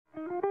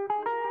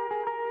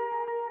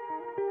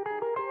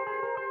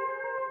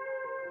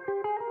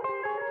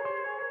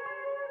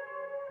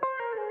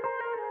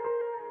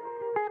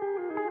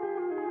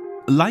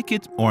Like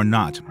it or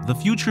not, the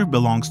future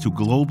belongs to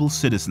global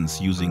citizens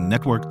using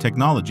network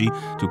technology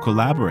to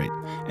collaborate.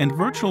 And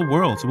virtual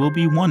worlds will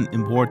be one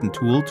important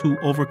tool to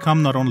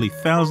overcome not only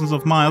thousands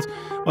of miles,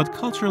 but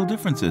cultural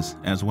differences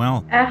as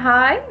well.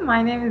 Hi,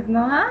 my name is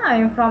Noha. I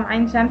am from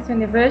Ain Shams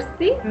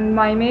University.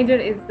 My major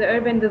is the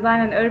urban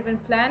design and urban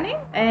planning,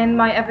 and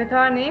my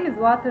avatar name is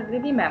Water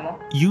Lily Memo.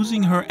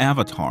 Using her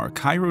avatar,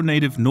 Cairo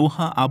native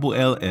Noha Abu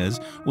El-Ez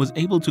was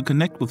able to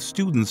connect with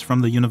students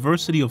from the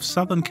University of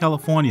Southern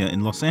California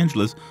in Los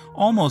Angeles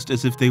almost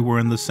as if they were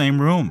in the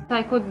same room.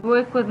 I could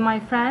work with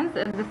my friends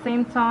at the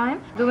same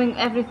time, doing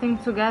everything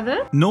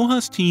together.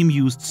 Noha's team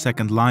used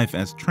Second Life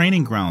as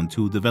training ground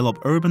to develop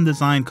urban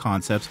design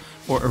concepts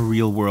for a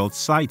real-world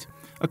site.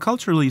 A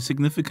culturally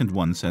significant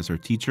one, says her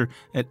teacher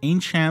at Ain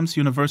Shams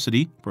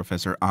University,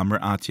 Professor Amr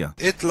Attia.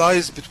 It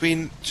lies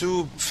between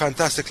two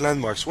fantastic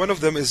landmarks. One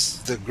of them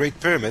is the Great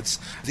Pyramids.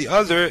 The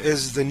other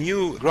is the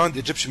new Grand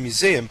Egyptian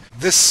Museum.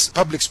 This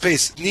public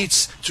space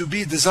needs to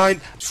be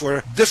designed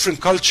for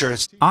different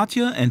cultures.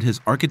 Attia and his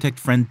architect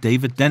friend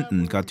David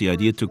Denton got the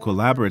idea to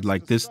collaborate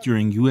like this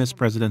during U.S.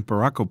 President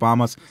Barack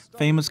Obama's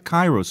famous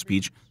Cairo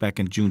speech back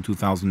in June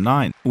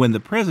 2009, when the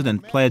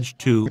president pledged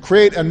to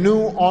create a new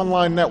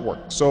online network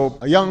so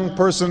a young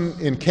person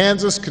in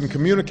Kansas can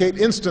communicate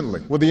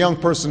instantly with a young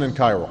person in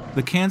Cairo.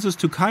 The Kansas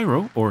to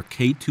Cairo, or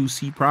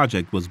K2C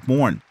project, was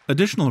born.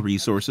 Additional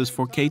resources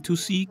for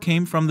K2C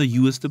came from the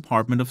U.S.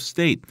 Department of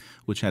State,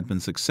 which had been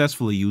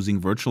successfully using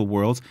virtual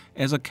worlds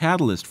as a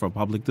catalyst for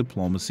public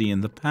diplomacy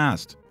in the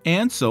past.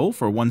 And so,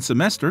 for one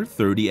semester,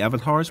 30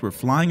 avatars were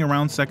flying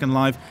around Second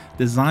Life,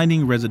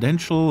 designing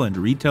residential and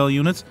retail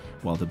units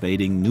while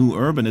debating new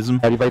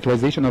urbanism, a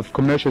revitalization of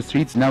commercial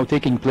streets now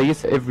taking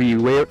place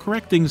everywhere,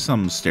 correcting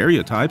some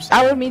stereotypes.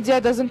 Our media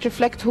doesn't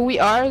reflect who we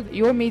are,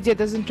 your media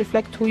doesn't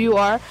reflect who you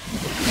are,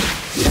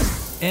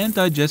 and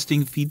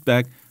digesting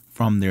feedback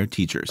from their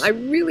teachers. I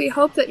really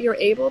hope that you're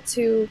able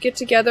to get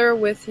together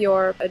with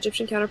your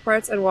Egyptian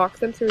counterparts and walk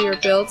them through your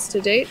builds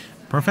to date.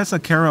 Professor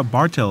Kara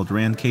Bartelt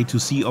ran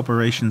K2C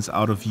operations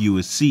out of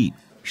USC.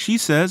 She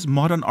says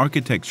modern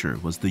architecture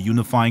was the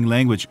unifying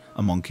language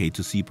among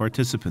K2C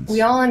participants.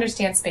 We all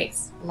understand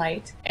space,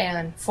 light,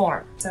 and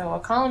form. So a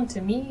column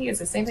to me is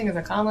the same thing as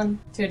a column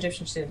to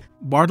Egyptian students.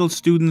 Bartelt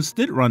students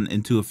did run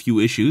into a few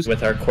issues.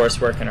 With our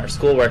coursework and our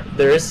schoolwork,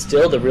 there is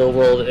still the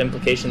real-world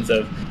implications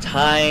of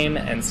time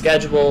and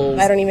schedules.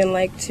 I don't even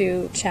like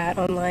to chat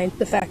online.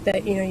 The fact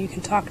that, you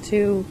can talk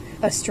to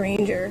a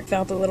stranger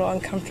felt a little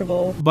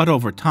uncomfortable. But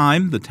over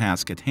time, the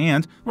task at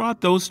hand brought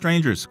those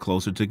strangers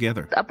closer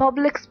together. A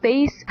public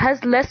space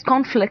has less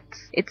conflicts.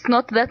 It's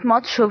not that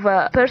much of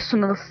a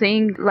personal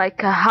thing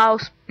like a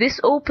house. This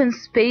open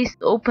space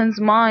opens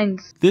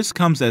minds. This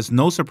comes as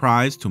no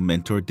surprise to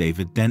mentor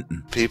David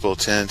Denton. People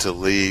tend to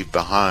leave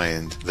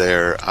behind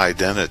their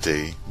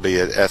identity, be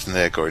it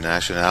ethnic or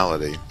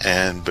nationality,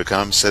 and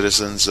become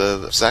citizens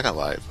of Second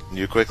Life.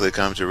 You quickly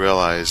come to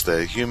realize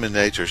that human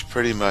nature is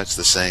pretty much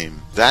the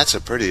same. That's a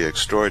pretty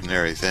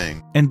extraordinary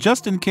thing. And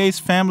just in case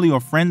family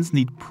or friends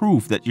need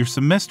proof that your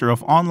semester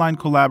of online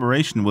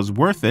collaboration was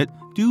worth it,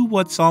 do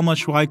what Salma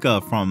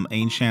Shwaika from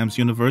Ain Shams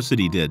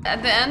University did.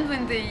 At the end,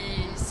 when they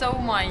saw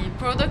my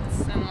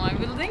products and my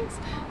buildings,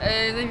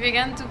 they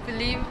began to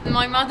believe.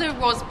 My mother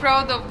was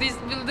proud of these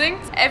buildings.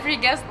 Every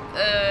guest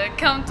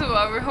come to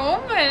our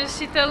home,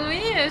 she tell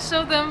me,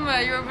 show them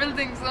your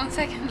buildings on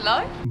Second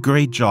Life.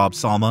 Great job,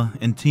 Salma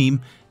and team.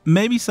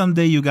 Maybe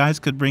someday you guys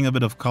could bring a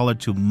bit of color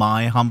to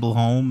my humble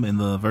home in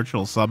the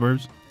virtual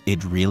suburbs.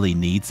 It really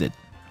needs it.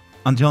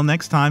 Until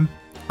next time,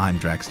 I'm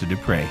Draxtor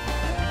Dupre.